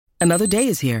Another day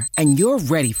is here, and you're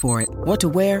ready for it. What to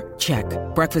wear? Check.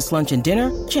 Breakfast, lunch, and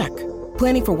dinner? Check.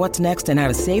 Planning for what's next and how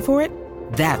to save for it?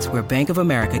 That's where Bank of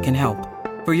America can help.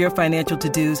 For your financial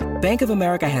to-dos, Bank of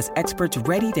America has experts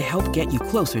ready to help get you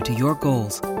closer to your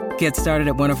goals. Get started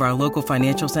at one of our local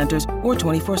financial centers or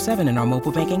 24/7 in our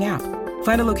mobile banking app.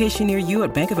 Find a location near you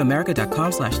at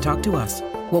bankofamerica.com/talktous.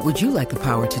 What would you like the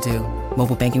power to do?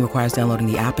 Mobile banking requires downloading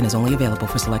the app and is only available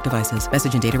for select devices.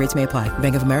 Message and data rates may apply.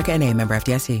 Bank of America N.A., member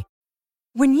FDIC.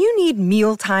 When you need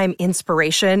mealtime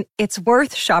inspiration, it's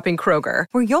worth shopping Kroger,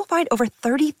 where you'll find over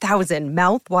 30,000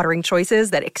 mouth-watering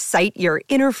choices that excite your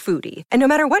inner foodie. And no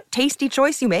matter what tasty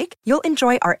choice you make, you'll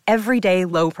enjoy our everyday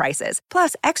low prices,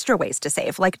 plus extra ways to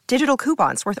save, like digital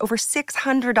coupons worth over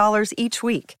 $600 each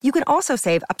week. You can also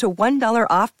save up to $1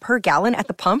 off per gallon at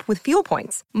the pump with fuel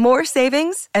points. More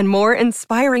savings and more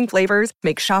inspiring flavors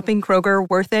make shopping Kroger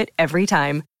worth it every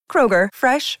time. Kroger,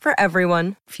 fresh for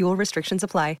everyone. Fuel restrictions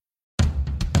apply.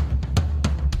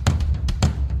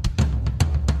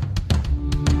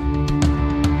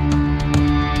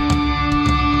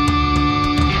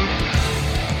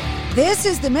 This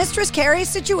is the Mistress Carrie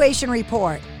Situation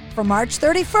Report for March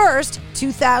 31st,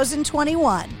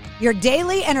 2021. Your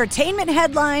daily entertainment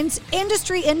headlines,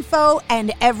 industry info,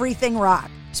 and everything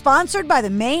rock. Sponsored by the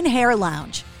Maine Hair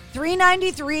Lounge,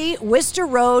 393 Worcester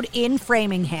Road in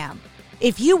Framingham.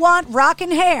 If you want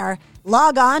rockin' hair,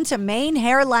 log on to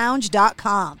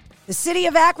mainehairlounge.com. The city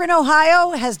of Akron,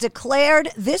 Ohio has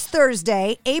declared this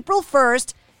Thursday, April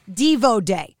 1st, Devo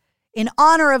Day, in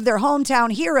honor of their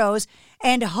hometown heroes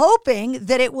and hoping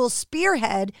that it will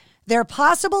spearhead their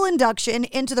possible induction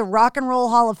into the Rock and Roll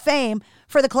Hall of Fame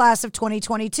for the class of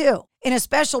 2022. In a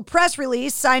special press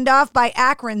release signed off by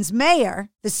Akron's mayor,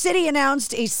 the city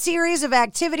announced a series of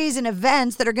activities and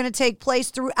events that are going to take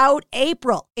place throughout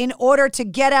April in order to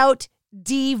get out,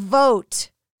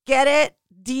 devote. Get it?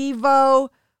 Devo,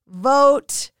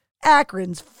 vote.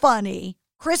 Akron's funny.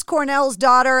 Chris Cornell's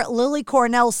daughter, Lily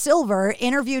Cornell Silver,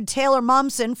 interviewed Taylor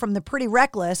Momsen from The Pretty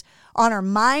Reckless on her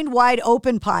Mind Wide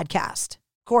Open podcast.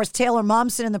 Of course, Taylor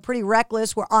Momsen and The Pretty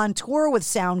Reckless were on tour with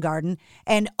Soundgarden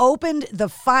and opened the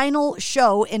final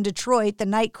show in Detroit the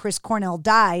night Chris Cornell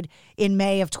died in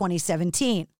May of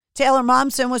 2017. Taylor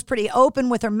Momsen was pretty open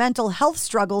with her mental health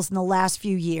struggles in the last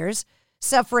few years,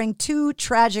 suffering 2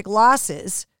 tragic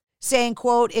losses, saying,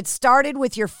 quote, "It started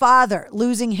with your father,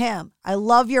 losing him. I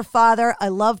love your father. I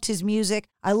loved his music.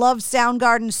 I love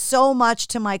Soundgarden so much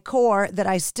to my core that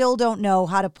I still don't know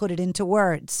how to put it into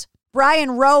words."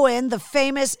 Brian Rowan, the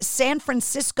famous San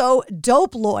Francisco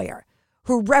dope lawyer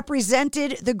who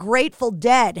represented the Grateful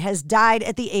Dead, has died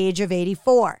at the age of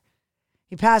 84.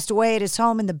 He passed away at his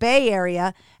home in the Bay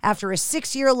Area after a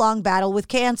 6-year-long battle with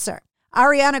cancer.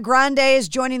 Ariana Grande is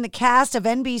joining the cast of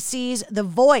NBC's The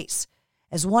Voice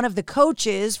as one of the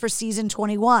coaches for season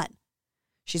 21.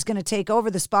 She's going to take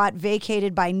over the spot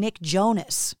vacated by Nick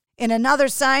Jonas. In another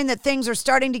sign that things are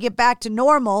starting to get back to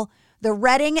normal, the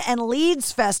Reading and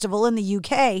Leeds Festival in the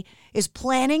UK is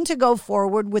planning to go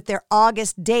forward with their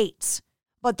August dates,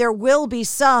 but there will be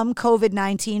some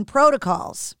COVID-19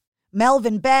 protocols.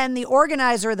 Melvin Benn, the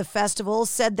organizer of the festival,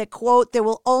 said that, quote, "They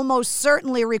will almost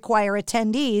certainly require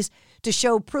attendees to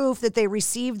show proof that they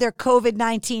received their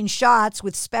COVID-19 shots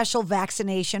with special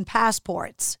vaccination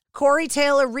passports." Corey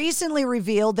Taylor recently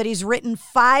revealed that he's written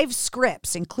 5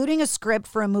 scripts, including a script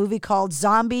for a movie called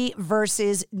Zombie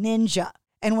vs. Ninja.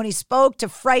 And when he spoke to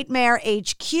Frightmare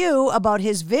HQ about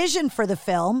his vision for the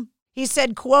film, he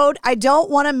said, quote, "I don't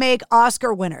want to make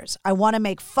Oscar winners. I want to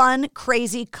make fun,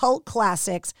 crazy cult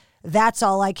classics. That's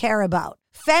all I care about."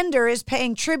 Fender is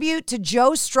paying tribute to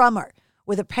Joe Strummer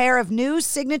with a pair of new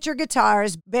signature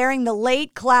guitars bearing the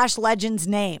late Clash legend's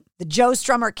name. The Joe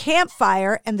Strummer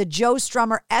Campfire and the Joe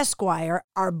Strummer Esquire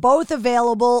are both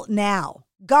available now.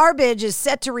 Garbage is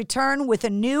set to return with a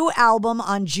new album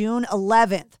on June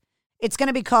 11th. It's going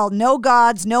to be called No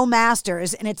Gods, No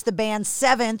Masters, and it's the band's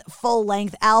 7th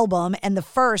full-length album and the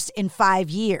first in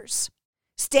 5 years.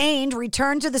 Stained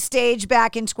returned to the stage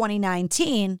back in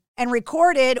 2019 and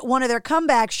recorded one of their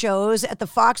comeback shows at the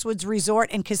Foxwoods Resort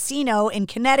and Casino in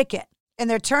Connecticut, and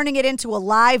they're turning it into a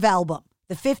live album.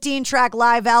 The 15-track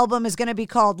live album is going to be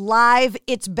called Live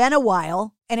It's Been a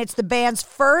While, and it's the band's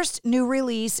first new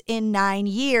release in 9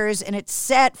 years, and it's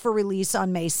set for release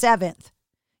on May 7th.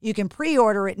 You can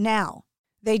pre-order it now.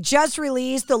 They just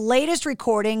released the latest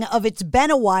recording of It's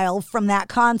Been a While from that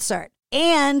concert.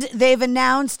 And they've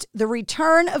announced the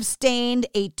return of Stained,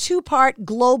 a 2-part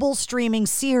global streaming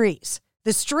series.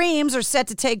 The streams are set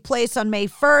to take place on May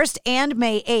 1st and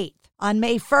May 8th. On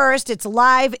May 1st, it's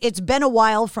live It's Been a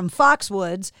While from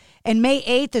Foxwoods, and May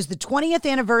 8th is the 20th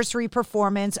anniversary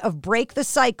performance of Break the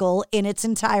Cycle in its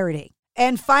entirety.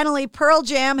 And finally, Pearl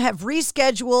Jam have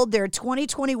rescheduled their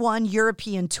 2021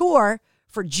 European tour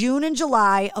for June and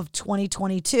July of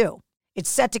 2022. It's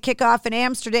set to kick off in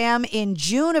Amsterdam in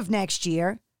June of next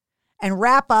year and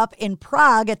wrap up in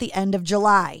Prague at the end of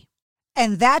July.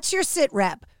 And that's your Sit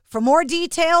Rep. For more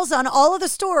details on all of the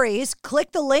stories,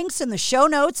 click the links in the show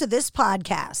notes of this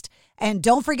podcast. And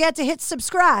don't forget to hit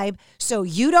subscribe so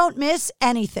you don't miss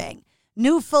anything.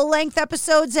 New full-length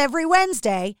episodes every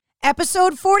Wednesday.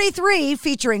 Episode 43,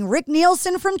 featuring Rick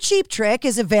Nielsen from Cheap Trick,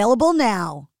 is available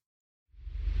now.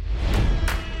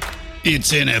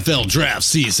 It's NFL draft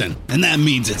season, and that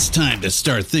means it's time to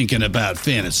start thinking about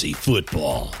fantasy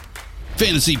football.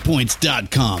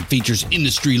 FantasyPoints.com features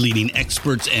industry-leading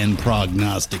experts and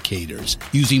prognosticators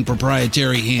using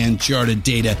proprietary hand-charted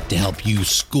data to help you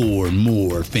score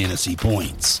more fantasy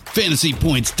points.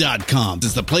 FantasyPoints.com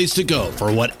is the place to go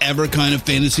for whatever kind of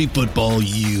fantasy football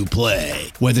you play.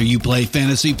 Whether you play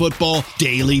fantasy football,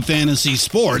 daily fantasy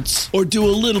sports, or do a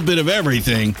little bit of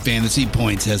everything, Fantasy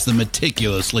Points has the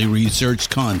meticulously researched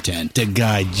content to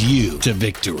guide you to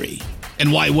victory.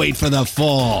 And why wait for the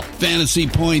fall? Fantasy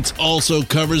Points also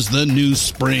covers the new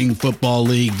spring football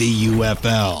league, the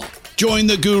UFL. Join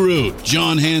the guru,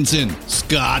 John Hansen,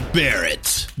 Scott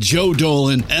Barrett, Joe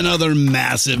Dolan, and other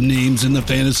massive names in the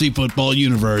fantasy football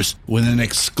universe with an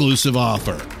exclusive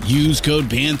offer. Use code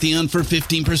Pantheon for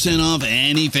 15% off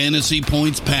any Fantasy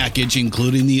Points package,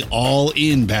 including the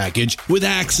all-in package, with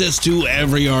access to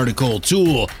every article,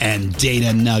 tool, and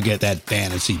data nugget that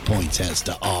Fantasy Points has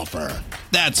to offer.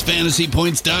 That's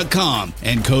FantasyPoints.com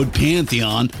and code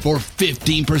Pantheon for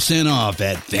 15% off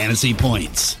at Fantasy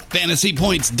Points.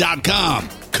 FantasyPoints.com,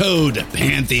 code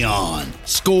Pantheon.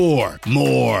 Score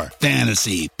more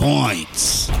fantasy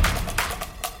points.